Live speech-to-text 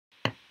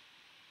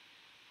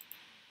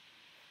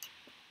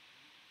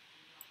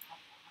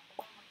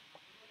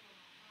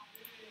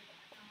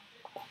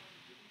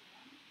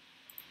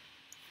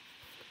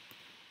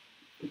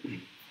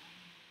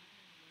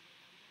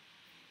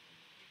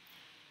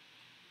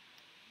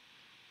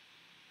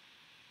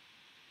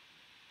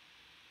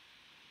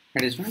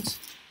Hi students,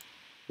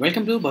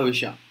 welcome to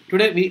Bavishya.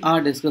 Today we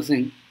are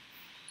discussing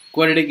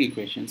quadratic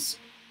equations.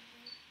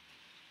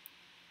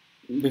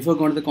 Before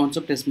going to the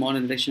concept, a small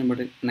introduction about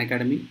an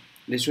academy.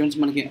 The students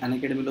మనకి an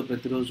academy లో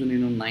ప్రతిరోజు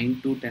నేను 9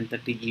 to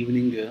 10:30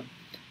 evening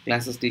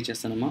classes teach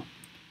చేస్తానమ్మా.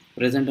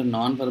 Present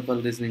non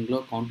verbal రీజనింగ్లో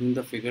counting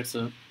the figures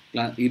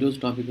ఈరోజు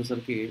topic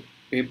వచ్చేసరికి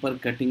paper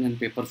cutting and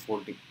paper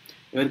folding.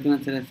 ఎవరికైనా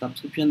సరే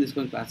subscription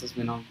తీసుకొని క్లాసెస్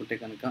వినాలనుకుంటే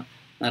కనుక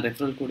నా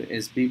రెఫరల్ కోడ్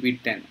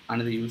SBB10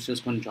 అనేది యూజ్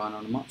చేసుకొని జాయిన్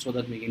అవ్వడమా, సో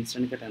దట్ మీకు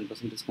ఇన్స్టెంట్గా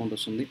 10% డిస్కౌంట్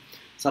వస్తుంది.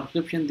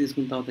 సబ్స్క్రిప్షన్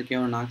తీసుకున్న తర్వాత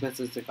కేవలం నా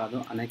క్లాసెస్ కాదు,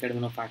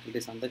 అన్అకాడమీలో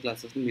ఫ్యాకల్టీస్ అందరి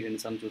క్లాసెస్ని మీరు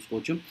ఎన్నిసార్లు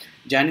చూసుకోవచ్చు.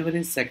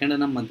 January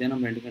 2nd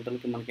మధ్యాహ్నం 2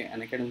 గంటలకి మనకి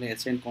అన్అకాడమీలో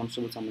SI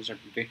కానిస్టేబుల్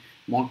సంబంధించినటువంటి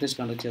మాక్ టెస్ట్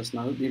కండక్ట్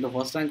చేస్తున్నారు. దీంట్లో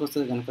ఫస్ట్ ర్యాంక్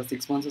వస్తే కనుక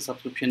 6 months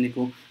సబ్స్క్రిప్షన్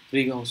నీకు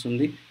ఫ్రీగా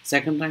వస్తుంది.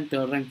 Second rank,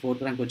 third rank,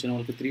 fourth rank వచ్చిన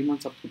వాళ్ళకి 3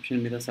 months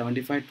సబ్స్క్రిప్షన్ మీద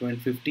 75,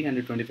 50 and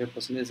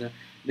 25%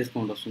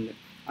 డిస్కౌంట్ వస్తుంది.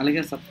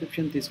 అలాగే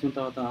సబ్స్క్రిప్షన్ తీసుకున్న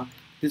తర్వాత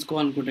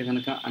తీసుకోవాలనుకుంటే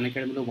కనుక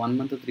అన్అకాడమీలో 1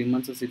 month, 3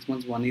 months, 6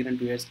 months, 1 year and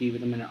 2 yearsకి ఈ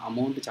విధమైన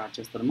అమౌంట్ ఛార్జ్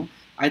చేస్తాము.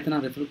 అయితే నా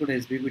రెఫరల్ కోడ్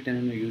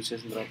SBB10 యూజ్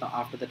చేసిన తర్వాత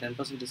ఆఫ్టర్ ద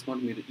 10%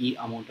 డిస్కౌంట్ మీరు ఈ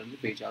అమౌంట్ అనేది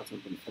పే చేయాల్సి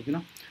ఉంటుంది.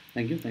 ఓకేనా?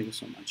 Thank you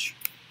so much.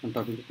 మన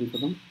టాపిక్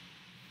చూద్దాం.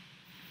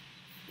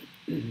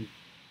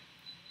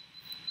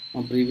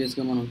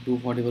 ప్రీవియస్గా మనం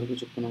 240 వరకు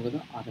చెప్పుకున్నాం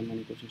కదా, ఆ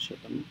రిమైనింగ్ క్వశ్చన్స్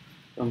చేద్దాము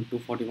ఫ్రమ్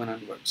 241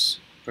 onwards.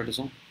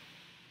 ప్రొడ్యూస్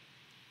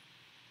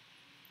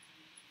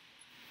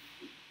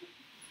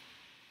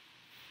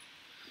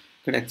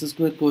ఇక్కడ X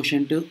square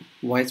quotient,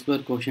 y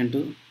square quotient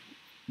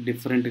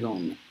డిఫరెంట్గా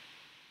ఉన్నాయి.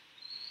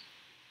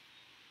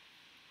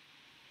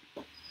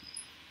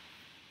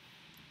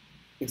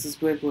 ఎక్స్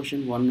స్క్వేర్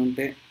కోషెంట్ 1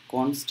 ఉంటే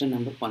కాన్స్టెంట్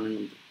నెంబర్ 12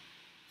 ఉంది.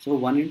 సో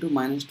 1 into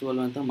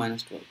 -12 అంతా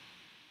 -12.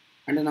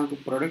 అంటే నాకు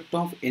ప్రొడక్ట్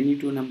ఆఫ్ ఎనీ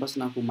 2 నెంబర్స్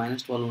నాకు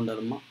 -12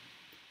 ఉండాలమ్మా.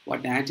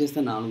 వాటిని యాడ్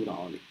చేస్తే 4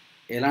 రావాలి.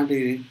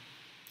 ఎలాంటిది?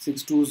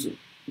 6 2s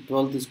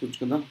 12 తీసుకోవచ్చు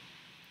కదా.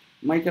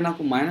 ఇక్కడ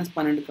నాకు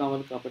 -12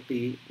 కావాలి కాబట్టి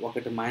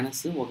ఒకటి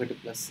మైనస్ ఒకటి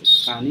ప్లస్,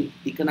 కానీ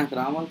ఇక్కడ నాకు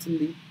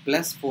రావాల్సింది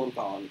 +4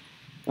 కావాలి.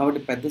 కాబట్టి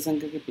పెద్ద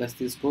సంఖ్యకి ప్లస్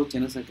తీసుకో,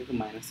 చిన్న సంఖ్యకి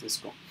మైనస్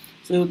తీసుకో.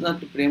 సో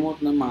దట్ ఇప్పుడు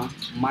ఏమవుతుందమ్మా,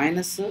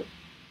 మైనస్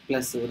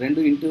ప్లస్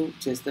 2 ఇంటూ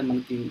చేస్తే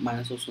మనకి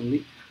మైనస్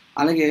వస్తుంది.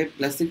 అలాగే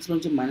 +6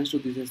 నుంచి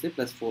 -2 తీసేస్తే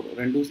 +4,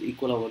 రెండు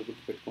ఈక్వల్ అవ్వాలి,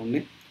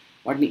 గుర్తుపెట్టుకోండి.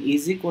 వాటిని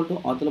ఈక్వల్ టు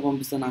అవతల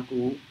పంపిస్తే నాకు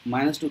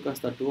 -2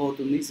 కాస్త 2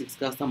 అవుతుంది,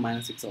 6 కాస్త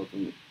 -6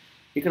 అవుతుంది.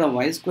 ఇక్కడ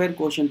వై స్క్వేర్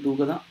కోషెంట్ 2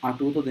 కదా, ఆ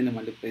 2తో దీన్ని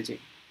మల్టిప్లై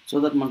చేయి. సో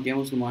దట్ మనకి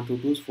ఏమొస్తుంది, మా 2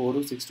 2s 4,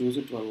 6 2s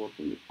 12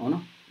 అవుతుంది. అవునా?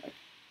 రైట్.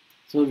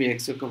 సో ఇవి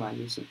ఎక్స్ యొక్క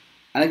వాల్యూస్.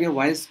 అలాగే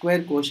వై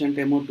స్క్వేర్ కోషెంట్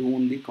ఏమో 2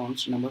 ఉంది,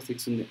 కాన్స్టెంట్ నెంబర్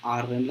 6 ఉంది.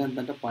 6 2 ఎంత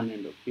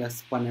 12,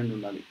 +12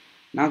 ఉండాలి.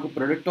 నాకు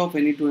ప్రొడక్ట్ ఆఫ్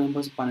ఎనీ 2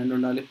 నెంబర్స్ 12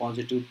 ఉండాలి,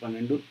 పాజిటివ్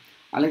 12.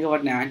 అలాగే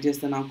వాటిని యాడ్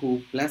చేస్తే నాకు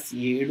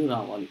 +7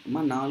 రావాలి.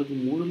 4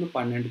 3లు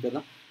 12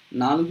 కదా,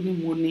 4ని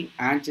 3ని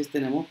యాడ్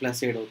చేస్తేనేమో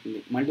 +7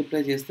 అవుతుంది.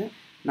 మల్టిప్లై చేస్తే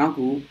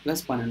నాకు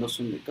 +12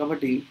 వస్తుంది.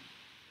 కాబట్టి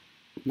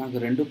నాకు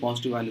 2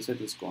 పాజిటివ్ వాల్యూసే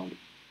తీసుకోవాలి.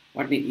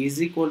 వాటిని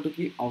ఈక్వల్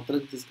టుకి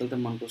అవతలకి తీసుకెళ్తే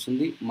మనకు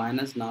వస్తుంది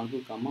 -4,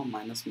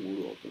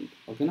 -3 అవుతుంది.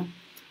 ఓకేనా?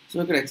 సో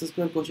ఇక్కడ ఎక్స్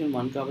స్క్వేర్ కోషెంట్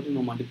 1 కాబట్టి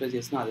నువ్వు మల్టిప్లై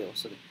చేసినా అదే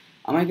వస్తుంది.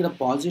 ఇక్కడ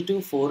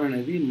 +4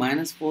 అనేది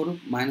 -4,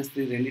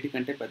 -3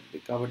 రెండింటికంటే పెద్దది,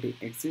 కాబట్టి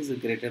X is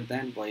greater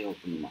than why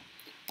అవుతుంది.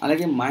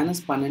 అలాగే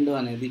 -12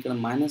 అనేది ఇక్కడ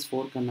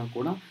 -4 కన్నా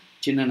కూడా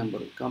చిన్న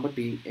నెంబరు,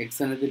 కాబట్టి ఎక్స్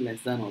అనేది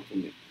లెస్ దాన్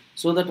అవుతుంది.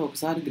 సో దట్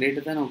ఒకసారి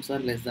గ్రేటర్ దాన్,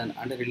 ఒకసారి లెస్ దాన్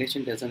అంటే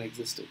రిలేషన్ డజంట్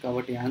ఎగ్జిస్ట్.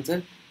 కాబట్టి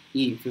ఆన్సర్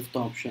ఈ 5th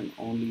option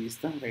only is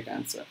the right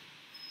answer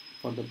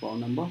for the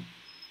problem number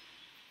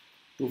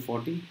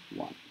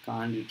 241.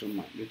 Can't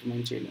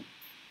determine చేయలేం.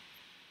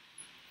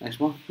 Next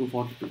one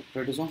 242.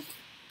 Try to solve.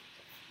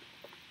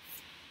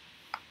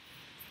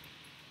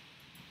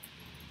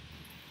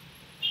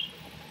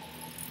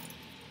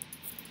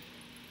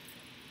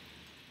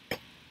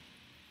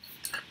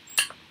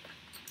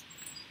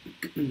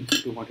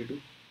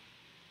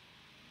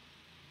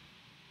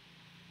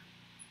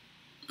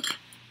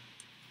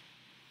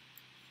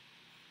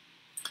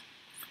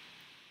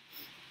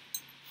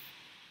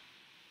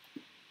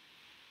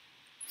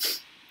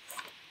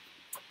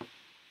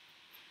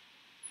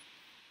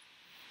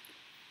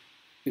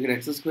 ఇక్కడ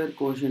X square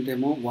quotient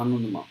ఏమో 1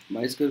 ఉంది మా,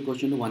 వై స్క్వేర్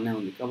కోషెంట్ 1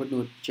 ఉంది. కాబట్టి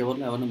నువ్వు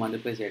చివరిలో ఎవరిని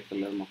మల్టిప్లై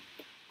చేయక్కర్లేదు మా.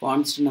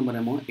 కాన్స్టెంట్ నెంబర్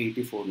ఏమో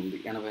 84 ఉంది,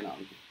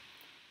 84.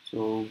 సో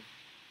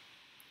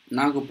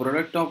నాకు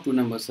ప్రొడక్ట్ ఆఫ్ 2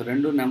 నెంబర్స్,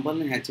 2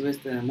 నెంబర్ని హెచ్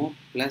వేస్తేనేమో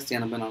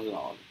 +84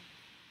 రావాలి.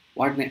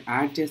 వాటిని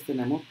యాడ్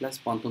చేస్తేనేమో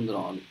 +19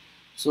 రావాలి.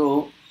 సో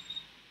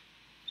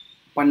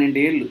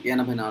 12 ఏళ్ళు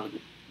 84,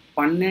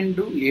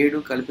 12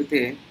 7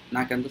 కలిపితే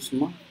నాకు ఎంత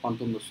వస్తుందో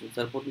 19 వస్తుంది.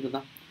 సరిపోతుంది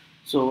కదా.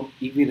 సో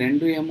ఇవి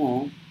 2 ఏమో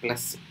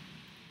ప్లస్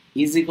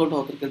ఈక్వల్ టు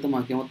అవతలకి వెళ్తే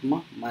మనకి ఏమవుతుందా,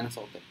 మైనస్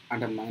అవుతాయి.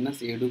 అంటే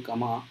 -7,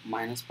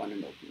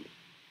 -12 అవుతుంది.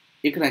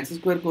 ఇక్కడ X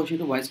square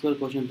quotient, y square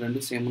quotient రెండు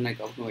సేమ్ ఉన్నాయి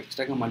కాబట్టి నువ్వు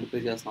ఎక్స్ట్రాగా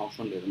మల్టిప్లై చేయాల్సిన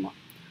అవసరం లేదమ్మా.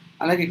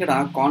 అలాగే ఇక్కడ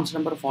కాన్స్టెంట్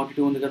నెంబర్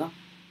 42 ఉంది కదా,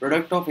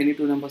 ప్రొడక్ట్ ఆఫ్ ఎనీ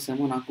 2 నెంబర్స్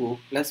ఏమో నాకు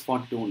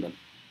 +42 ఉండాలి.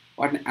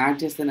 వాటిని యాడ్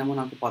చేస్తేనేమో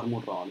నాకు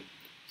 13 రావాలి.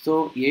 సో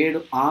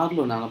 7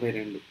 6లు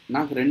 42,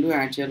 నాకు 2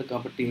 యాడ్ చేయాలి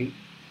కాబట్టి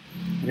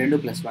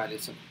 2 ప్లస్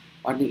వాల్యూస్.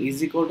 వాటిని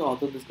ఈక్వల్ టు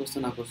అవతల తీసుకొస్తే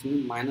నాకు వస్తుంది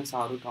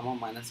 -6,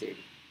 -7.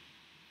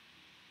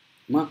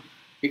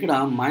 ఇక్కడ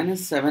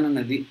 -7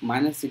 అనేది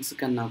 -6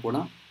 కన్నా కూడా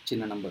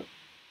చిన్న number.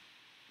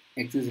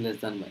 X is less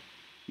than why.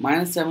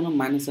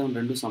 -7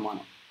 రెండు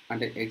సమానం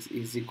అంటే X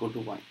is equal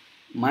to why.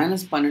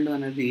 -12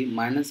 అనేది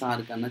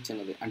 -6 కన్నా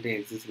చిన్నది అంటే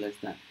ఎక్స్ ఈజ్ లెస్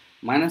దాన్.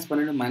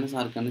 -12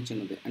 -6 కన్నా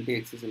చిన్నది అంటే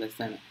X is less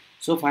than.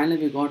 So finally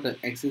we got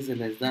X is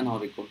less than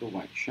or equal to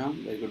why. Sure,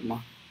 very good మా.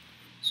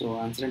 సో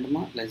ఆన్సర్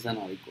ఏంటమ్మా, less than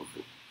or equal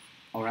to.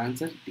 Our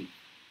answer tea.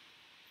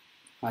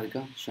 Harika,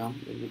 sure,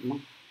 very good మా.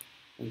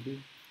 Thank you.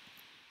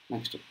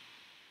 Next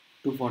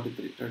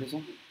 243 ready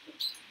sir.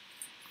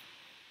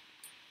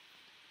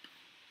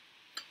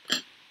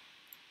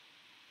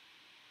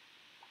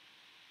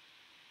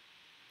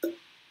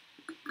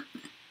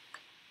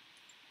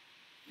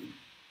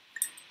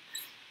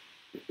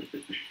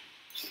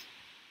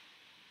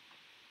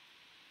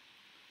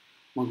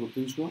 మాకు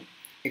గుర్తుంచుకో,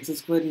 X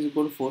square is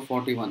equal to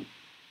 441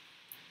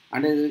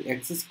 అంటే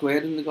X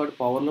square ఉంది కాబట్టి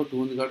పవర్లో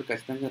 2 ఉంది కాబట్టి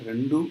ఖచ్చితంగా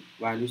రెండు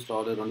వాల్యూస్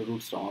రావాలి, రెండు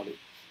రూట్స్ రావాలి.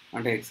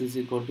 అంటే X is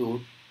equal to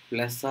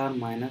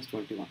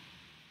 +or-21.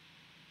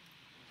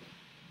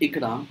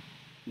 ఇక్కడ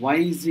y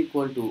is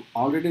equal to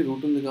already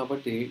route ఉంది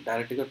కాబట్టి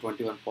డైరెక్ట్గా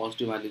 21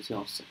 పాజిటివ్ వాల్యూసే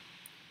వస్తాయి.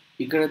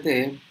 ఇక్కడైతే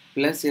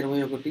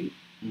 +21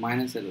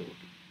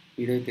 -21,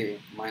 ఇదైతే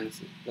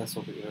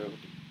 -+1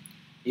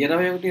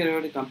 21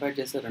 21 కంపేర్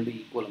చేస్తే రెండు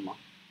ఈక్వల్ అమ్మా,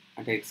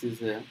 అంటే X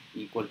is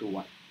equal to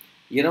why.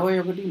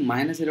 21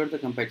 -20తో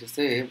compare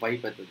చేస్తే వై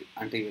పెద్దది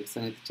అంటే ఎక్స్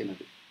అనేది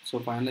చిన్నది. So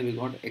finally we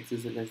got X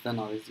is less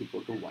than or is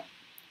equal to why.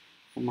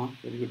 అమ్మా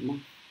వెరీ గుడ్ మా.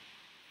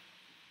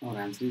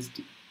 Our answer is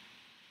T.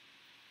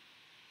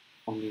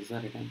 Only is the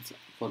right answer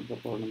for the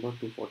problem number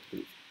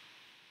 243.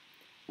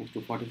 Next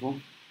 244.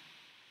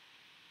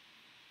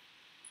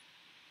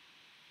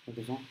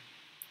 What is on?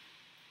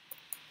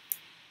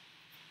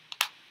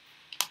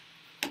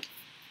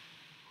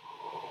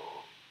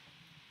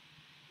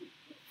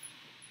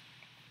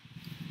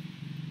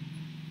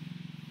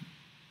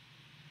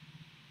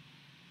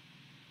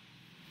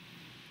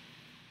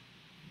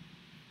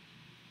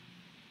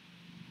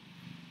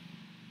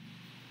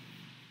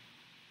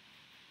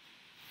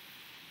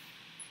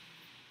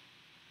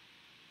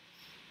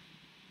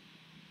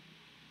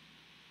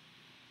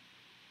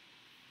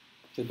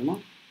 చూద్దామా.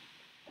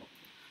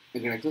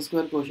 ఇక్కడ X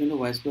square quotient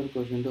y square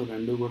quotient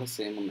రెండు కూడా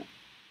same ఉన్నాయి.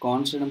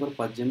 Constant number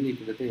 18,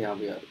 ఇక్కడైతే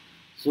 56.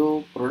 So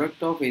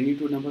product of any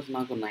two numbers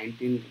నాకు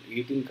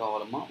 18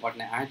 కావాలమ్మా.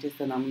 వాటిని add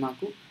చేస్తేనేమో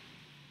నాకు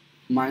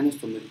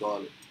 -9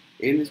 కావాలి.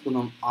 ఏం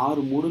తీసుకుందాం,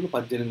 6 3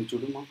 18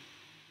 చూడమ్మా.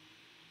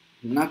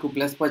 నాకు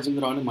 +18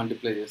 రావాలి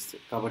మల్టిప్లై చేస్తే,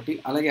 కాబట్టి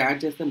అలాగే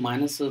యాడ్ చేస్తే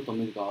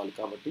 -9 కావాలి.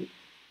 కాబట్టి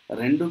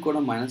రెండు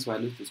కూడా మైనస్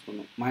వాల్యూస్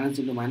తీసుకుందాం.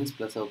 -×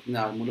 ప్లస్ అవుతుంది.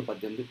 6 3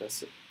 18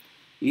 ప్లస్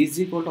ఈజ్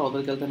ఈక్వల్ టు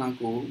అవతలకి వెళ్తే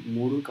నాకు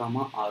 3,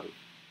 6.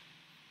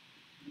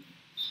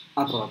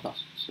 ఆ తర్వాత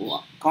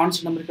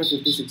కాన్స్టెంట్ నెంబర్ ఇక్కడ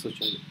 56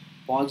 వచ్చింది,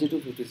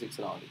 పాజిటివ్ 56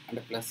 రావాలి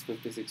అంటే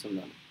 +56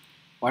 ఉండాలి.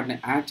 వాటిని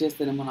యాడ్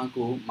చేస్తేనేమో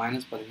నాకు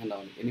 -15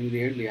 రావాలి. 8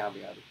 7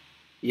 56,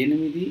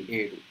 8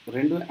 7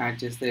 రెండు యాడ్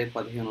చేస్తే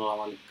 15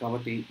 రావాలి.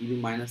 కాబట్టి ఇది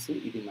మైనస్,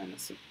 ఇది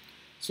minus.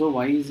 So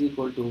y is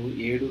equal to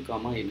 7,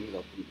 8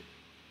 అవుతుంది.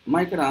 అమ్మా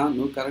ఇక్కడ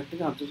నువ్వు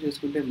కరెక్ట్గా అబ్జర్వ్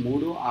చేసుకుంటే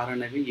 3, 6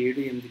 అనేవి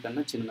 7, 8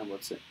 కన్నా చిన్న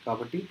నెంబర్స్.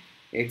 కాబట్టి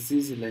X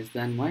is less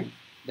than why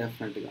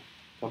డెఫినెట్గా.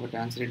 కాబట్టి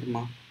ఆన్సర్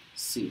ఏంటమ్మా,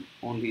 C.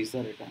 Only is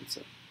the right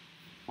answer.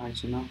 Hi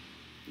చిన్న,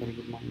 వెరీ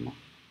గుడ్ మార్నింగ్ మా.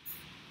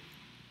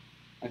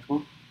 నెక్స్ట్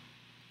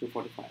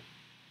 245.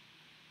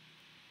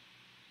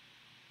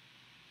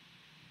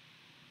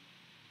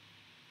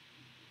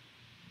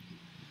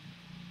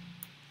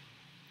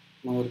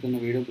 మా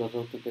ఎవరికైనా వీడియో బ్లర్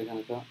అవుతుంటే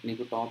కనుక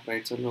నీకు టాప్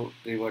రైట్ సైడ్లో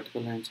 3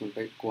 వర్టికల్ లైన్స్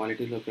ఉంటాయి.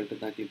 క్వాలిటీలోకి వెళ్తే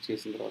దాన్ని క్లిక్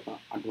చేసిన తర్వాత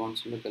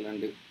అడ్వాన్స్లోకి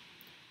వెళ్ళండి,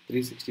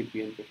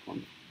 360p అని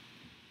పెట్టుకోండి.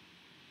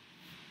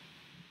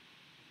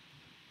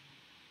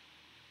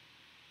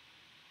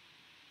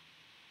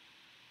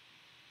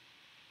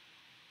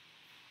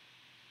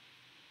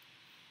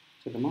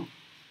 చూడమ్మా,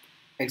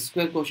 X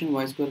square quotient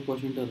y square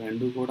quotient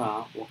రెండు కూడా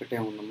ఒకటే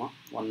ఉందమ్మా,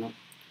 1.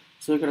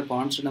 సో ఇక్కడ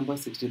కాన్స్టెంట్ నెంబర్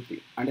 63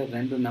 అంటే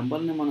రెండు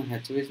నెంబర్ని మనం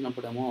హెచ్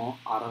వేసినప్పుడేమో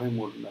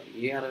 63 ఉండాలి.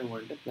 ఏ 63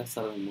 అంటే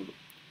 +63.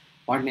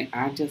 వాటిని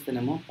యాడ్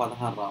చేస్తేనేమో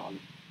 16 రావాలి.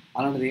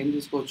 అలాంటిది ఏం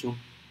తీసుకోవచ్చు,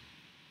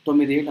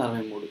 9 7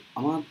 63.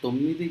 అమ్మా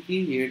 9కి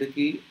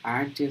 7కి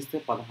యాడ్ చేస్తే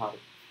 16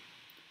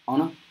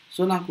 అవునా.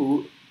 సో నాకు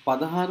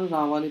 16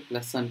 రావాలి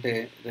ప్లస్ అంటే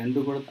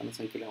రెండు కూడా ధన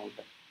సంఖ్యలే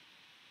ఉంటాయి.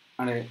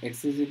 అంటే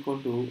ఎక్స్ ఈజ్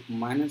ఈక్వల్ టు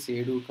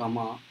 -7,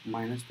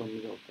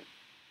 -9 అవుతాయి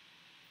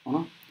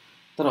అవునా.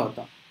 తర్వాత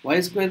వై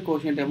స్క్వేర్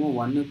కోషెంట్ ఏమో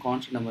 1,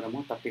 కాన్స్టెంట్ నెంబర్ ఏమో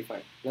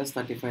 35,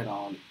 +35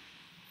 రావాలి.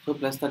 సో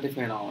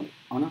 +35 రావాలి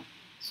అవునా.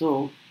 So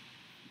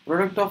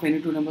product of any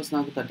two numbers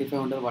నాకు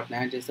 35 ఉంటుంది. వాటిని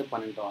యాడ్ చేస్తే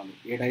 12 రావాలి.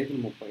 7 5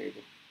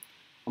 35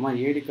 అమ్మా,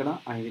 7 ఇక్కడ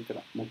 5 ఇక్కడ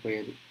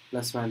 35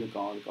 ప్లస్ వాల్యూ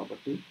కావాలి.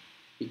 కాబట్టి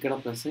ఇక్కడ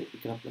ప్లస్,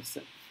 ఇక్కడ ప్లస్.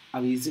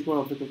 అవి ఈజీ కూడా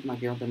అవుతుంది.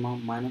 నాకు ఏమవుతాయమ్మా,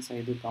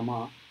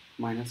 -5,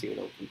 -7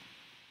 అవుతుంది.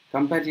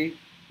 కంపేర్ చేయి,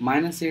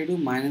 -7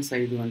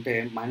 -5 అంటే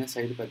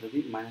 -5 పెద్దది,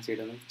 -7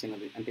 అనేది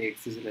చిన్నది అంటే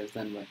X is less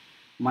than why.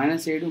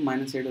 -7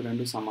 -7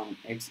 రెండు సమానం,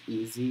 X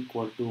is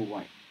equal to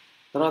why.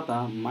 తర్వాత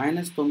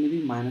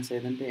 -9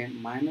 -5 అంటే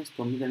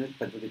 -9 అనేది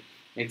పెద్దది,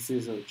 ఎక్స్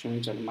ఈజ్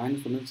క్షమించాలి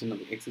 -9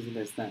 చిన్నది, ఎక్స్ ఈజ్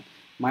లెస్ దాన్.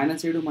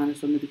 -7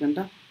 -9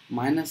 కంటే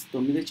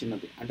 -9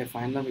 చిన్నది అంటే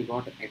final we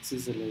got X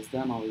is less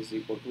than or is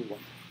equal to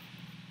why.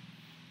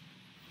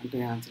 అంటే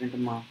ఆన్సర్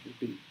ఏంటమ్మా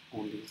B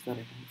only is the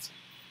right answer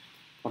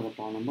for the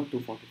problem number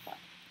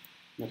 245.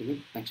 Very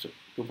good. Next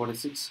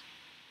 246.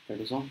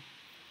 That is all.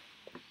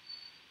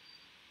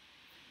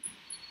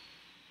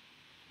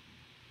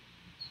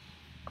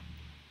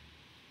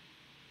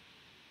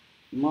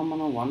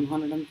 మనం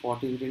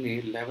 143ని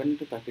 11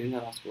 to 13గా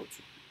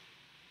రాసుకోవచ్చు.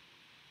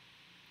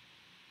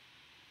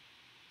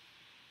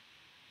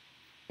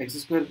 X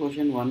square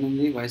quotient 1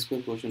 ఉంది, y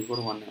square quotient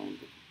కూడా 1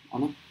 ఉంది.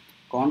 అవునా?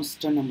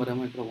 Constant number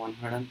ఏమో ఇక్కడ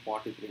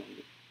 143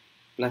 ఉంది,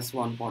 ప్లస్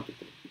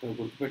 143. ఇక్కడ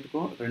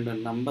గుర్తుపెట్టుకో, రెండు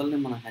నెంబర్ని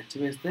మనం హెచ్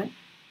వేస్తే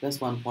ప్లస్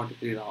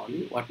 143 రావాలి,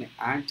 వాటిని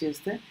యాడ్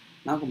చేస్తే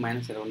నాకు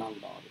 -24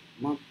 రావాలి.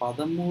 మా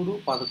 13,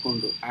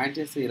 11 యాడ్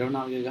చేస్తే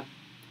 24గా.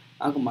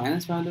 నాకు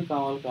మైనస్ వాల్యూ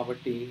కావాలి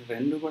కాబట్టి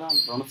రెండు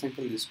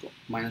సంఖ్యలు తీసుకో,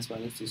 మైనస్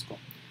వాల్యూస్ తీసుకో.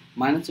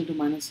 మైనస్ ఇంటూ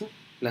మైనస్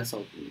ప్లస్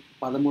అవుతుంది.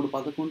 13,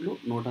 11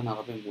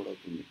 143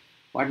 అవుతుంది.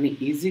 వాటిని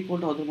ఈజీ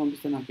ఈక్వల్ టు అవతల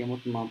పంపిస్తే నాకు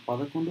ఏమవుతుంది?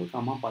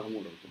 11,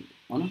 13 అవుతుంది.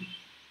 అవునా?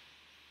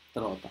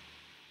 తర్వాత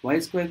y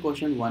square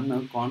quotient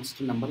 1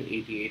 constant number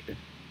 88.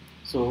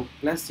 So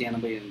plus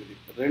 88.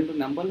 రెండు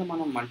నెంబర్లు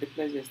మనం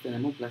మల్టిప్లై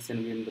చేస్తేనేమో ప్లస్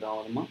 88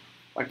 రావాలమ్మా.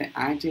 వాటిని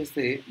యాడ్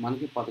చేస్తే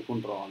మనకి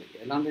 11 రావాలి.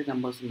 ఎలాంటి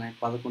నెంబర్స్ ఉన్నాయి?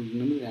 11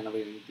 నుండి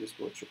 88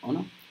 తీసుకోవచ్చు.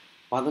 అవునా?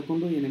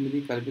 11,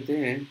 8 కలిపితే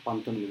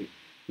 19.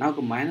 నాకు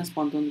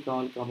 -19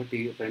 కావాలి కాబట్టి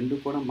రెండు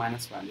కూడా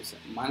minus values.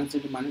 Minus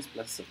into minus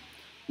plus.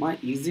 మా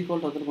ఈజీ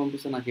ఈక్వల్ టు అవతల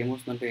పంపిస్తే నాకు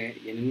ఏమవుతుందంటే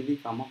 8,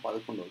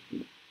 11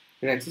 అవుతుంది.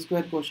 ఇక్కడ X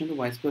square quotient,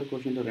 y square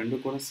quotient రెండు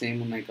కూడా సేమ్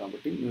ఉన్నాయి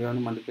కాబట్టి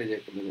నువ్వేమైనా మల్టిప్లై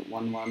చేయట్లేదు.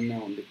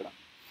 1 ఉంది ఇక్కడ.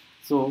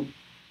 సో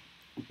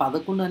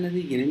 11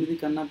 అనేది 8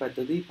 కన్నా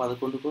పెద్దది,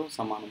 11కు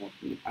సమానం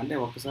అవుతుంది. అంటే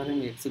ఒకసారి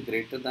ఏమో ఎక్స్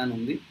గ్రేటర్ దాన్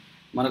ఉంది,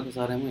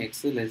 మరొకసారి ఏమో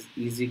ఎక్స్ లెస్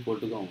ఈజ్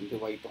ఈక్వల్ టుగా ఉంది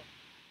వైతో.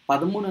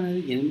 13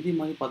 అనేది 8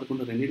 మరియు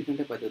 11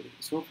 రెండింటికంటే పెద్దది.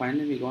 So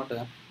finally we got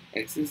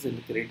X is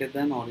greater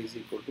than or is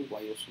equal to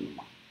why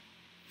వస్తుందమ్మా.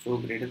 So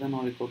greater than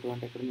or equal to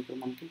అంటే ఇక్కడ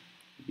మనకి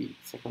బి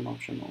సెకండ్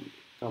ఆప్షన్లో ఉంది.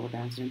 కాబట్టి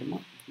ఆన్సర్ ఏంటమ్మా?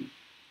 బి.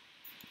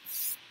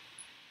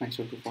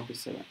 నెక్స్ట్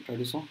 247.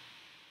 రెడీ సో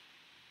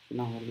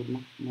నా వెరీ గుడ్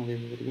మా, మాది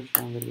వెరీ గుడ్,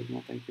 వెరీ గుడ్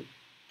మా. Thank you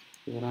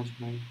Yuvraj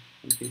my,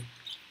 thank you.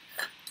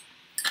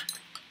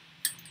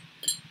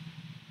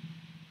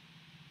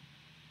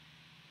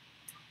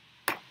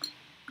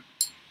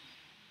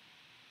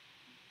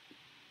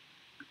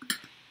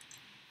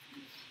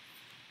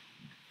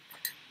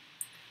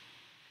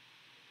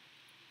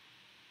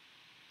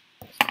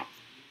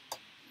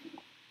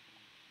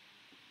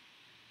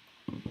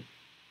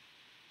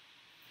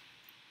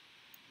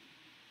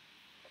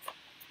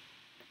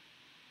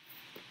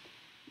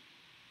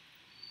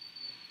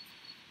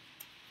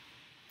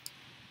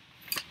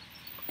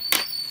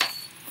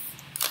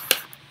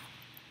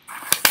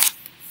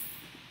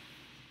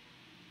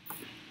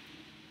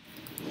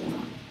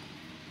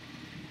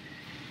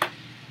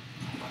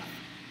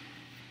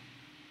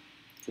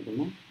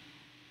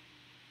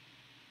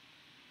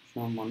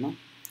 చూద్దామా,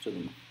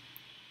 చూద్దామా.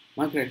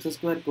 మాకు ఎక్స్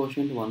స్క్వేర్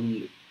కోషెంట్ 1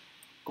 ఉంది,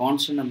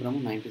 కాన్స్టెంట్ నెంబర్ ఏమో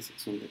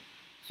 96 ఉంది.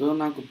 సో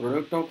నాకు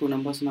ప్రొడక్ట్ ఆఫ్ 2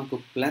 నెంబర్స్ నాకు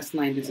ప్లస్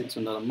 96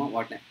 ఉండాలమ్మా.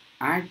 వాటిని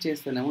యాడ్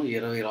చేస్తేనేమో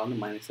 20 రావాలి,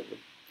 -20.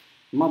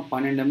 మా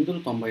 12 8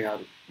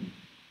 96,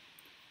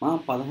 మా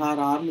 16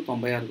 6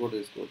 96 కూడా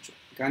తీసుకోవచ్చు.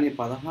 కానీ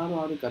 16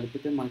 6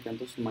 కలిపితే మనకి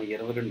ఎంత వస్తుంది? మా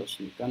 22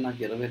 వస్తుంది. కానీ నాకు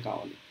 20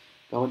 కావాలి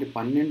కాబట్టి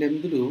 12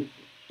 8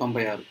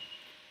 96,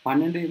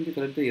 12 8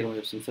 కలిపితే 20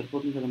 వస్తుంది.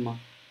 సరిపోతుంది కదమ్మా.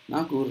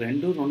 నాకు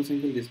రెండు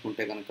సంఖ్యలు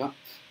తీసుకుంటే కనుక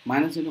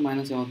మైనస్ ఇంటూ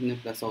మైనస్ ఏమవుతుంది?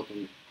 ప్లస్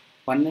అవుతుంది.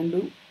 12,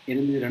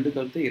 8 రెండు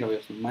కలిపితే 20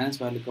 వస్తుంది. మైనస్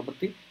వాల్యూ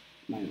కాబట్టి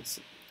minus.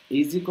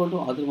 Is equal to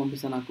other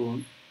పంపిస్తే నాకు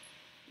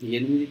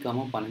 8,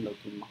 12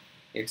 అవుతుందమ్మా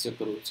ఎక్స్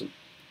యొక్క రూట్స్.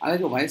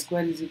 అలాగే y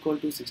square is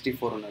equal to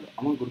 64 ఉన్నాడు.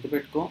 అమ్మ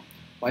గుర్తుపెట్టుకో,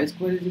 y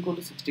square is equal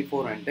to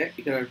 64 అంటే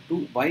ఇక్కడ 2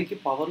 వైకి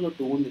పవర్లో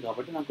 2 ఉంది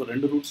కాబట్టి నాకు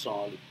రెండు రూట్స్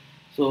రావాలి.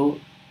 So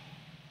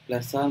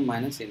plus are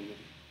minus 8.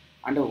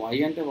 అంటే వై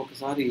అంటే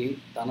ఒకసారి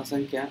ధన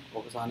సంఖ్య,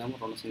 ఒకసారి ఏమో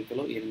రెండు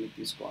సంఖ్యలో 8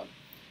 తీసుకోవాలి.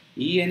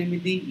 ఈ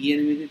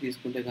 8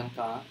 తీసుకుంటే కనుక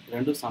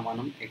రెండు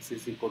సమానం, X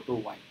is equal to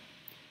why.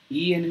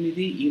 ఈ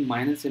 8 ఈ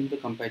 -8తో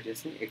కంపేర్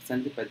చేస్తే ఎక్స్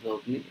అనేది పెద్దది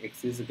అవుతుంది,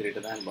 X is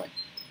greater than why.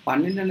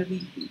 12 అనేది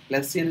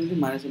ప్లస్ 8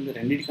 -8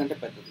 రెండింటికంటే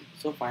పెద్దది.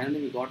 So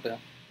finally we got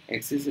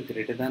X is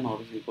greater than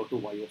or is equal to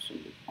why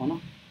వస్తుంది. అవునా?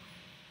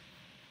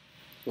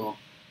 So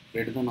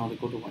greater than or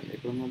equal to why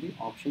ఎక్కడ ఉన్నది?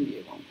 ఆప్షన్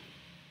ఏగా ఉంది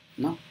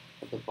నా.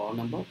 The problem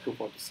number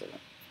 247.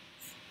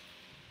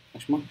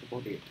 నెక్స్ట్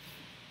 248.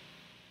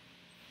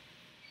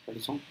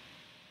 తెలుసా?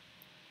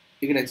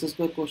 ఇక్కడ X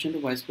square quotient,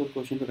 y square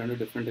quotient రెండు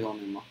డిఫరెంట్గా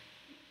ఉన్నాయమ్మా.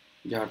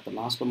 జాగ్రత్త,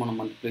 లాస్ట్లో మనం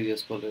మల్టిప్లై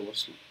చేసుకోవాలి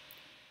రివర్స్లో.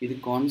 ఇది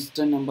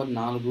కాన్స్టెంట్ నెంబర్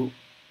 4,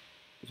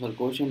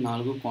 కోషెంట్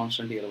 4,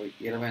 కాన్స్టెంట్ 20.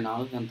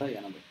 24 అంతా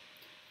 80.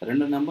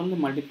 రెండు నెంబర్ని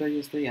మల్టిప్లై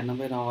చేస్తే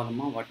 80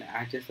 రావాలమ్మా. వాటిని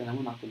యాడ్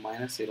చేస్తేనేమో నాకు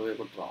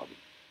 -21 రావాలి.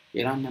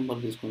 ఎలాంటి నెంబర్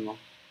తీసుకుందాం?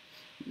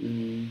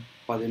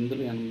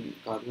 18 80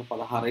 కాదుగా,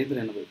 16 5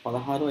 80.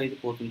 16 5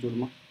 పోతుంది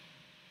చూడమ్మా,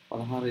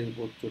 16 5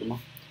 పోతుంది చూడమ్మా.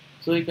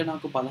 సో ఇక్కడ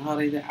నాకు 16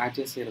 5 యాడ్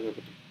చేస్తే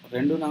 21.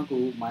 రెండు నాకు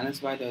మైనస్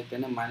వాల్యూ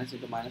అయితేనే మైనస్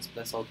ఇంటూ మైనస్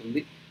ప్లస్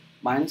అవుతుంది.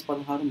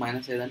 -16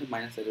 -5 అంటే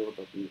 -21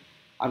 అవుతుంది.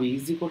 అవి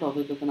ఈజీ కూడా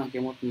అవుతుంది. నాకు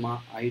ఏమవుతుందమ్మా?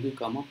 5,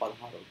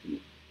 16 అవుతుంది.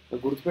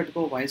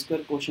 గుర్తుపెట్టుకో, వై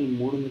స్క్వేర్ కోషెంట్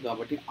 3 ఉంది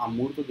కాబట్టి ఆ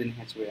 3తో దీన్ని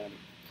హెచ్ వేయాలి.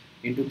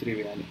 ఇంటూ 3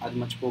 వేయాలి, అది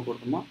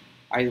మర్చిపోకూడదమ్మా.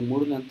 5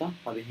 మూడులు ఎంత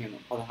 15,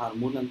 16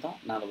 మూడులు ఎంత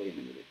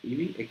 48.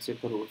 ఇవి ఎక్స్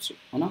యొక్క రూట్స్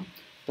అవునా.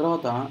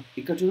 తర్వాత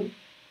ఇక్కడ చూడు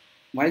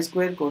వై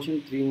స్క్వేర్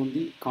కోషంట్ 3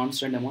 ఉంది,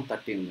 కాన్స్టెంట్ ఏమో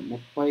 30 ఉంది.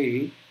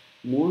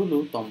 33లు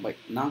 90,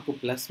 నాకు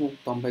ప్లస్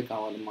 90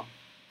 కావాలమ్మా.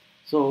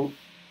 సో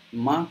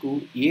మాకు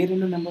ఏ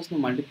రెండు నెంబర్స్ని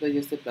మల్టిప్లై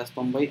చేస్తే ప్లస్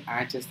 90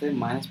 యాడ్ చేస్తే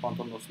మైనస్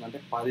 19 వస్తుంది, అంటే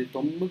 10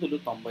 9లు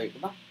 90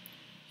 కదా.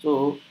 సో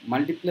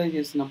మల్టిప్లై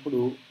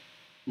చేసినప్పుడు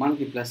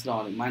మనకి ప్లస్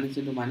రావాలి, minus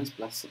into minus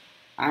plus,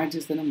 add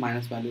చేస్తేనే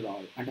మైనస్ వాల్యూ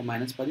రావాలి, అంటే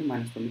 -10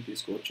 -9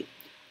 తీసుకోవచ్చు.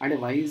 అంటే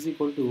y ఈజ్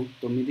ఈక్వల్ టు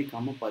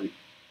 9, 10.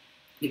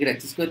 ఇక్కడ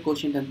ఎక్స్ స్క్వేర్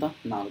కోషంట్ ఎంత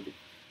 4.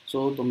 సో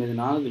 9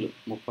 4లు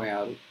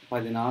 36,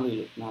 10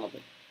 4లు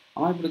 40.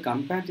 అలా ఇప్పుడు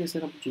కంపేర్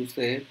చేసేటప్పుడు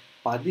చూస్తే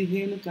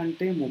 15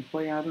 కంటే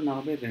 36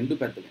 40 రెండు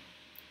పెద్దవి,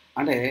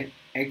 అంటే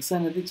ఎక్స్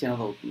అనేది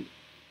చిన్నదవుతుంది.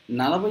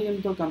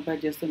 48తో కంపేర్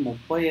చేస్తే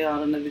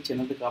 36 అనేది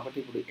చిన్నది, కాబట్టి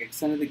ఇప్పుడు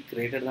ఎక్స్ అనేది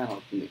గ్రేటర్ దాన్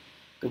అవుతుంది.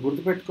 ఇక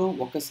గుర్తుపెట్టుకో,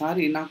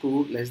 ఒకసారి నాకు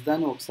లెస్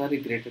దాన్, ఒకసారి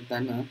గ్రేటర్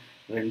దాన్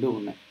రెండు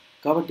ఉన్నాయి,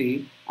 కాబట్టి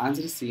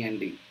answer is C and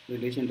D.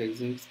 Relation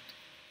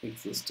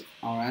exist.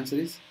 Our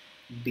answer is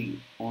D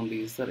only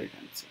is the right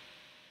answer.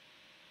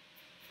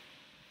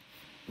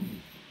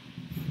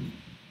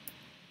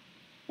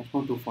 Next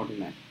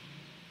 249.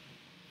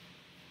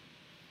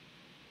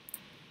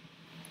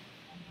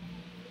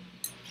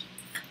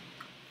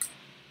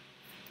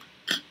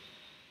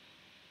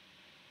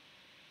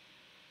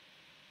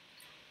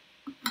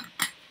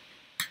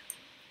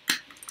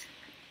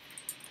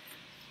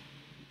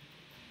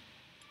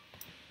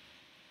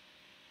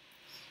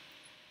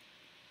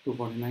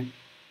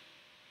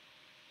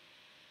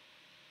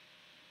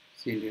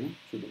 ఏంటినా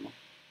చూద్దామా.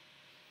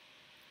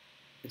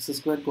 ఎక్స్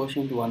స్క్వేర్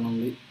కోషంట్ 1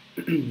 ఉంది,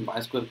 వై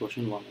స్క్వేర్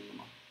కోషంట్ 1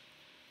 ఉందమ్మా.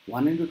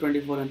 1 into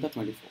 24 ఎంత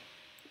 24.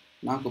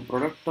 నాకు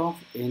product of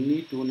any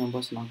two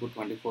numbers నాకు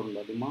 24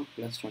 ఉండాలి మా,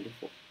 ప్లస్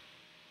 24.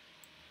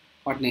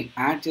 వాటిని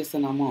యాడ్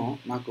చేస్తేనేమో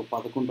నాకు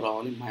 11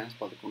 రావాలి,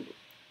 -11.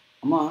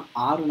 అమ్మ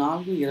 6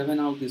 4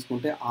 24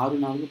 తీసుకుంటే 6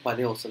 4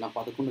 10 వస్తుంది, నాకు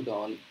 11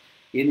 కావాలి.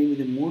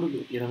 8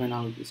 3లు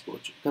 24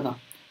 తీసుకోవచ్చు కదా.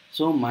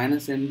 సో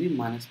 -8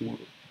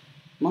 -3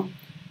 అమ్మా.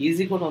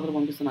 ఈజీ కూడా అదర్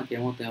పంపిస్తే నాకు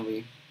ఏమవుతాయి అవి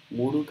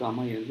 3,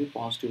 8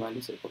 పాజిటివ్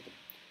వాల్యూస్ అయిపోతాయి.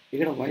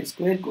 ఇక్కడ వై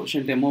స్క్వేర్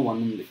కోషంట్ ఏమో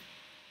 1 ఉంది,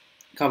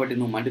 కాబట్టి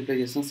నువ్వు మల్టిప్లై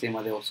చేసినా సేమ్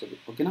అదే వస్తుంది,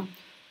 ఓకేనా.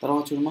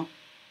 తర్వాత చూడమా,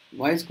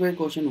 వై స్క్వేర్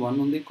కోషంట్ 1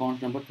 ఉంది,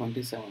 కాన్స్టెంట్ నెంబర్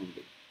 27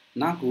 ఉంది.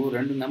 నాకు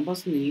రెండు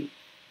నెంబర్స్ని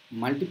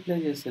మల్టిప్లై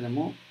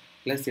చేస్తేనేమో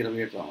ప్లస్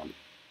 28 రావాలి,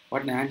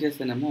 వాటిని యాడ్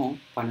చేస్తేనేమో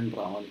 12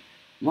 రావాలి.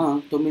 మా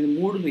 9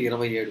 3లు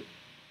 27,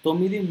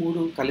 9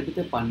 3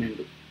 కలిపితే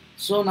 12.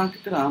 సో నాకు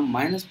ఇక్కడ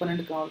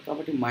 -12 కావాలి,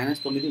 కాబట్టి -9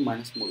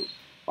 -3.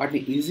 వాటిని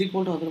ఈజీ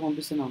ఈక్వల్ టు అదర్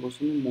పంపిస్తే నాకు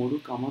వస్తుంది 3,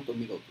 9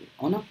 అవుతుంది,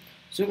 అవునా.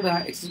 సో ఇక్కడ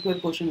ఎక్స్ స్క్వేర్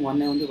కోషంట్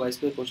 1 ఉంది, వై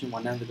స్క్వేర్ కోషంట్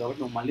 1 ఉంది, కాబట్టి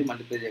నువ్వు మళ్ళీ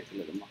మల్టిప్లై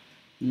చేయట్లేదమ్మా.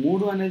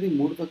 3 అనేది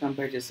 3తో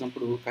కంపేర్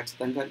చేసినప్పుడు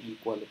ఖచ్చితంగా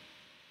ఈక్వల్.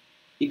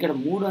 ఇక్కడ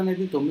 3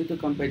 అనేది 9తో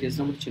కంపేర్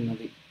చేసినప్పుడు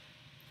చిన్నది.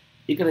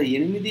 ఇక్కడ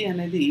 8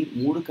 అనేది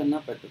 3 కన్నా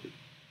పెద్దది,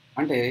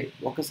 అంటే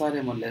ఒకసారి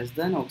ఏమో లెస్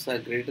దాన్,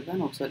 ఒకసారి గ్రేటర్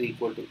దాన్, ఒకసారి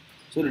equal to.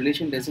 So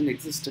relation doesn't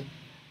exist.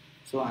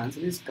 So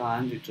answer is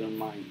can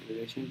determine.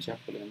 Relation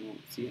చెప్పలేము,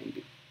 C and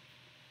D.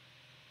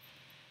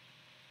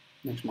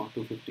 Next mark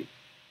 250.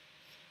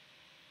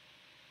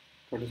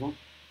 What is on?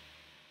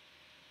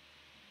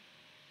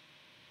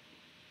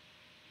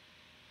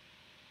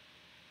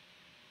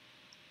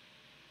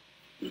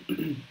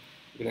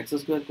 ఇక్కడ X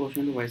square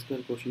quotient, y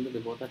square quotient,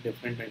 the both are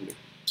different అండి.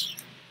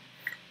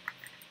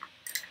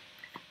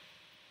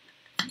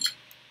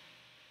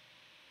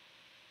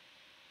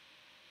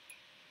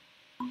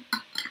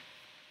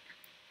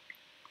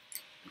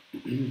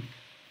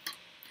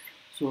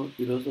 So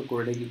ఈరోజు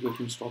coordinate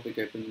equations topic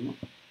అయిపోయిందమ్మా.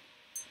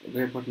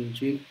 రేపటి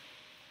నుంచి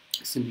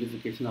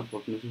simplification,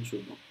 approximation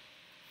చూద్దాం.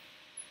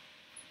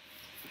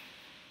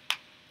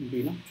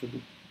 బీనా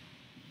చూద్దాం.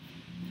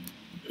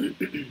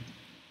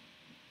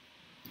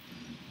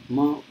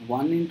 మా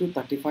 1 into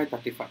 35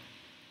 35.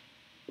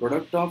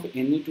 Product of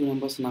any two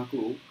numbers నాకు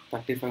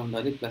 35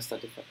 ఉండాలి, ప్లస్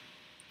 35.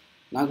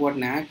 నాకు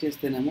వాటిని యాడ్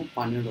చేస్తేనేమో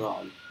 12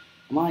 రావాలి.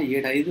 అమ్మా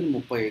 7 5లు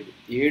 35,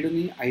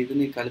 7ని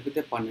 5ని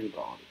కలిపితే 12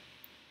 రావాలి.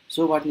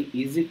 సో వాటిని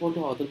ఈజీ ఈక్వల్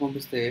టు అవతల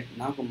పంపిస్తే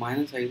నాకు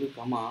 -5,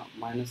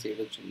 -7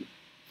 వచ్చింది.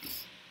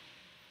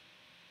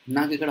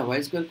 నాకు ఇక్కడ వై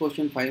స్క్వేర్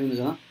కోషంట్ 5 ఉంది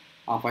కదా,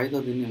 ఆ 5తో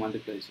దీన్ని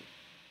మల్టిప్లై చేసి,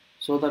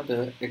 సో దట్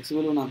ఎక్స్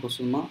విలువ నాకు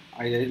వస్తుందా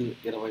 5 5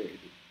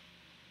 25,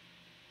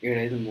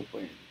 7 5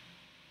 35,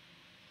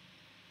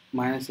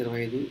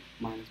 -25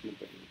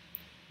 -35.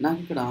 నాకు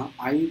ఇక్కడ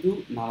 5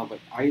 40,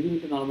 5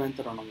 into 40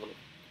 ఎంత 200.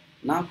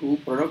 నాకు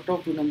ప్రొడక్ట్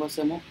ఆఫ్ టూ నెంబర్స్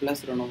ఏమో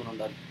ప్లస్ 200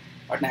 ఉండాలి,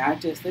 వాటిని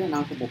యాడ్ చేస్తే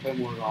నాకు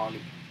 33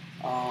 రావాలి.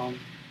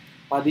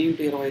 10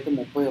 into 20 అయితే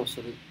 30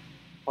 వస్తుంది,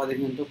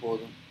 15తో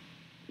పోదు.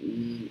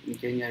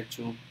 ఇంకేం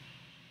చేయొచ్చు,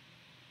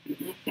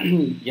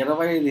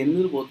 25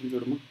 8 పోతుంది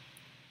చూడమ్మా.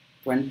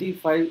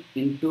 25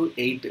 into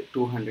 8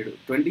 200,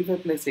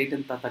 25 + 8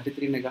 ఎంత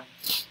 33నేగా.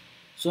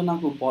 సో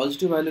నాకు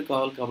పాజిటివ్ వాల్యూ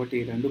కావాలి, కాబట్టి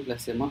 2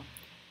 ప్లస్ ఏమో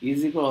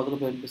ఈజీగా అవతల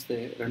పంపిస్తే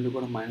 2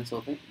 కూడా మైనస్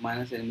అవుతాయి,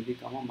 -8,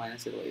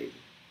 -25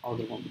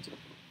 అవతల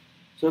పంపించినప్పుడు.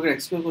 సో ఇక్కడ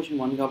ఎక్స్ స్క్వేర్ కోషంట్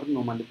 1 కాబట్టి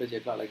నువ్వు మల్టిప్లై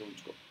చేయక అలాగే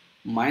ఉంచుకో.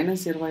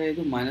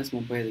 -25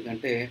 -35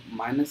 కంటే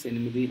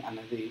 -8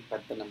 అనేది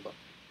పెద్ద నెంబర్.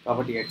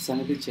 కాబట్టి x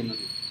అనేది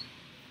చిన్నది.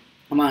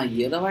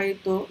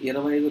 20తో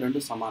 25 రెండు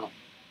సమానం.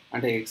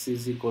 అంటే x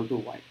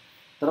y.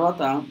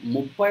 తర్వాత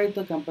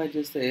 30తో కంపేర్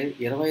చేస్తే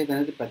 25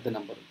 అనేది పెద్ద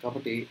నెంబర్.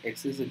 కాబట్టి x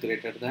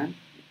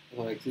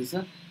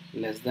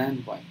less than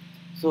y.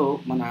 So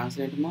మన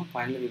ఆన్సర్ ఏంటమ్మా?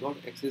 Finally we got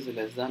x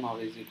less than or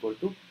is equal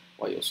to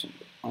y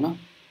వస్తుంది. అవునా?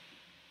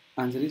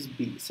 Answer is B.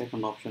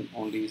 Second option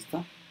only is the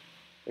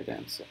right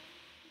answer.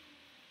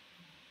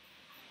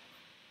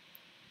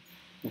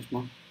 Next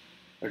మా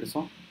ready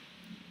so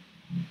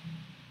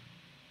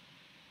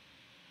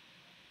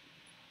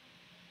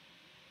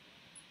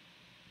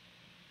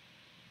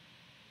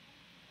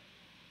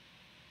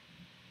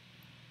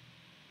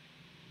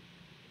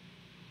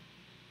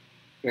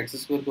x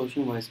square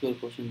question y square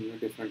question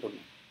different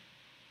ఉన్నాయి.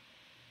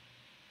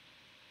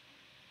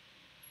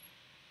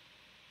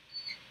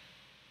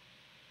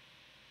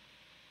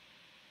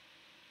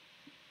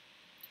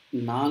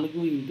 4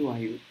 ×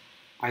 5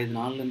 5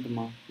 4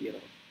 ఎంతమ్మా?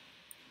 20.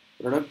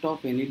 Product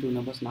of any two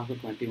numbers నాకు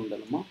 20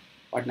 ఉండాలమ్మా.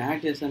 వాటిని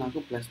add చేస్తే నాకు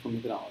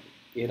 +9 రావాలి.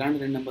 ఎలాంటి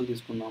రెండు నెంబర్లు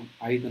తీసుకుందాం?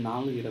 5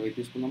 4 20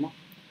 తీసుకుందామా?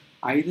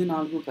 5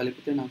 4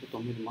 కలిపితే నాకు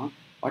 9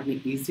 వాటిని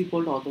ఈజీ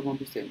కోల్డ్ అవతల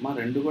పంపిస్తే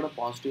రెండు కూడా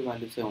పాజిటివ్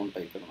వాల్యూసే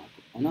ఉంటాయి ఇక్కడ నాకు.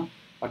 అవునా?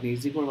 వాటిని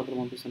ఈజీ కోల్డ్ అవతల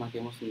పంపిస్తే నాకు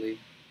ఏమొస్తుంది?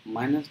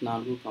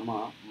 -4,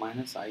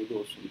 -5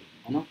 వస్తుంది.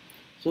 అవునా?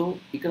 సో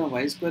ఇక్కడ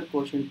y స్క్వేర్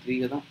కోషెంట్ 3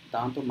 కదా,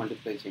 దాంతో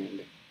మల్టిప్లై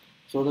చేయండి.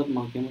 సో దట్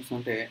మాకు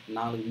ఏమొస్తుందంటే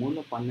 4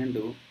 3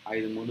 12,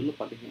 5 3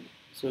 15.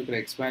 సో ఇక్కడ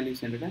x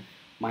వాల్యూస్ ఏంటంటే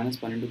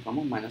 -12,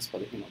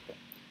 -15 అవుతాయి.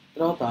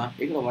 తర్వాత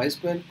ఇక్కడ y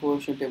స్క్వేర్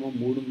కోషెంట్ ఏమో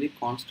 3 ఉంది,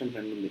 కాన్స్టెంట్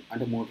 2 ఉంది.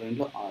 అంటే 3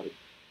 2 6.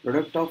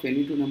 Product of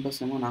any two numbers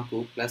ఏమో నాకు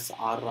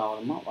 +6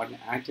 రావాలమ్మా. వాటిని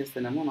యాడ్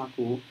చేస్తేనేమో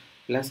నాకు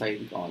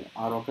 +5 కావాలి.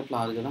 6 1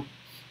 6 కదా.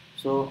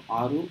 సో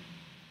 6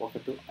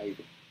 1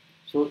 5.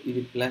 సో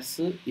ఇది ప్లస్,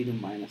 ఇది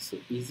మైనస్.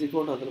 ఈజీ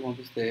కోడ్ అదలు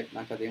పంపిస్తే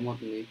నాకు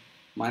అదేమవుతుంది?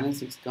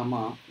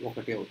 -6,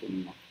 1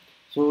 అవుతుందమ్మా.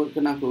 సో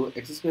ఇక్కడ నాకు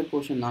x స్క్వేర్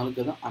కోషెంట్ 4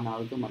 కదా, ఆ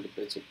 4తో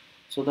మల్టిప్లై చేయి.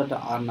 సో దట్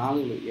ఆ 4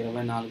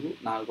 24,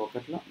 4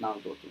 1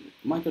 4 అవుతుంది.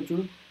 ఇక్కడ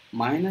చూడు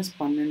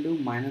 -12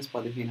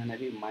 -15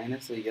 అనేవి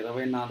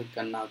 -24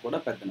 కన్నా కూడా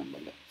పెద్ద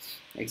నెంబర్లే.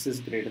 x is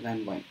greater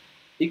than y.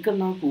 ఇక్కడ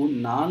నాకు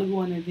 4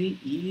 అనేది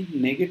ఈ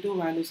నెగటివ్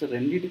వాల్యూస్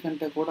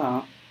రెండింటికంటే కూడా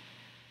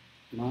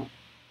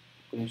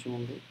కొంచెం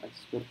ఉంది. x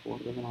స్క్వేర్ 4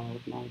 కదా,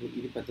 4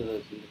 ఇది పెద్దది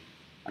అవుతుంది.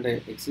 అంటే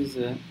x is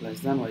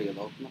less than y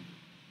కదా అవుతుందా?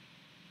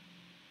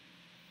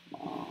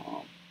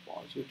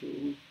 పాజిటివ్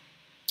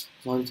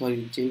సారీ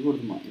ఇది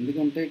చేయకూడదు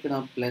ఎందుకంటే ఇక్కడ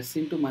ప్లస్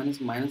ఇంటూ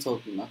మైనస్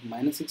అవుతుంది. నాకు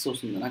 -6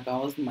 వస్తుంది. నాకు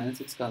కావాల్సిన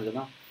 -6 కాదు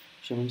కదా,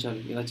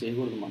 క్షమించాలి. ఇలా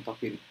చేయకూడదు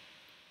తప్పు ఇది.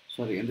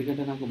 సారీ,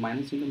 ఎందుకంటే నాకు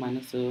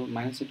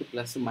 -ఇంటూ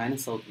ప్లస్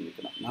మైనస్ అవుతుంది.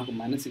 ఇక్కడ నాకు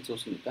 -6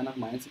 వస్తుంది, కానీ నాకు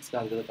 -6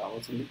 కాదు కదా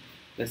కావాల్సింది,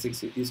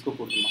 +6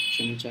 తీసుకోకూడదు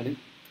క్షమించాలి.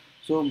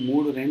 సో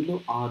 3 2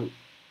 6,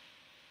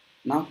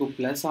 నాకు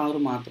 +6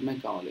 మాత్రమే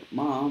కావాలి.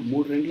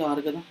 3 2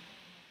 6 కదా.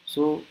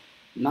 సో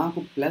నాకు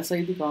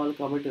 +5 కావాలి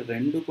కాబట్టి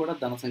 2 కూడా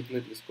ధన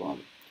సంఖ్యలో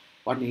తీసుకోవాలి.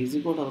 వాటిని ఈజీ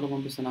కూడా అదలో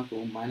పంపిస్తే నాకు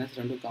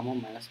 -2,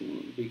 -3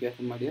 బీ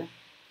కేర్ఫుల్ మై డియర్.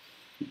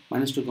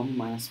 -2,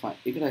 -5.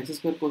 ఇక్కడ x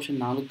స్క్వేర్ కోషెంట్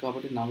 4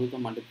 కాబట్టి 4తో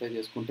మల్టిప్లై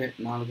చేసుకుంటే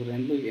 4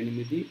 2 8,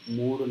 3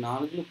 4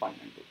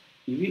 12.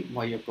 ఇవి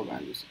y యొక్క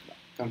వాల్యూస్ ఇక్కడ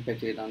కంపేర్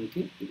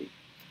చేయడానికి. ఇది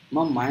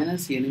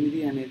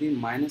 -8 అనేది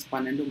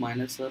 -12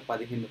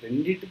 -15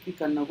 రెండింటికి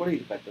కన్నా కూడా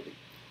ఇది పెద్దది.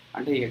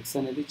 అంటే x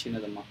అనేది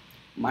చిన్నదమ్మా.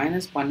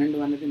 -12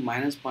 అనేది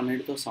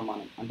 -12తో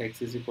సమానం. అంటే x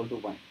is equal to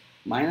y.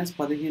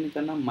 -15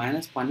 కన్నా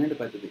 -12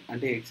 పెద్దది.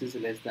 అంటే x is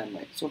less than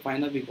y. So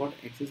final we got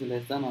x is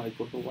less than or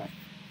equal to y.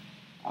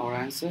 Our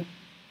answer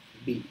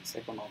B.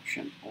 Second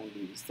option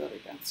only is the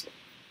right answer.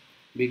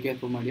 Be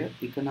careful my dear.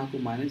 ఇక్కడ నాకు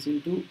minus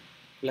into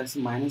plus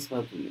minus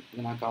అవుతుంది.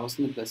 ఇది నాకు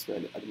కావాల్సింది plus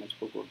value, అది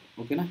మర్చిపోకూడదు.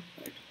 ఓకేనా?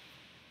 Right.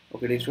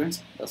 Okay day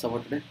students, that's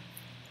about today.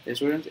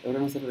 Students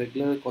ఎవరైనా సరే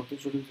రెగ్యులర్ కొత్త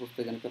స్టూడెంట్స్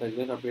వస్తే కనుక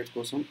రెగ్యులర్ అప్డేట్స్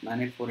కోసం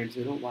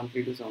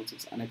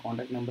 9848013276 అనే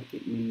కాంటాక్ట్ నెంబర్కి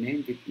మీ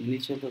నేమ్ విత్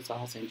ఇనిషియల్తో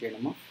సహా సెండ్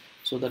చేయడమా.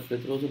 సో దట్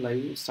ప్రతిరోజు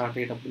లైవ్ స్టార్ట్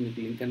అయ్యేటప్పుడు మీకు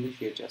లింక్ అనేది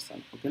షేర్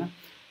చేస్తాను. ఓకేనా?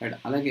 రైట్.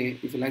 అలాగే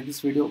if you like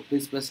this video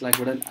please press like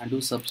button and do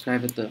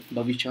subscribe with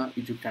Bavishya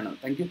YouTube channel.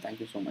 Thank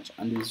you so much.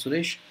 And this is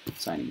Suresh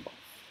signing off.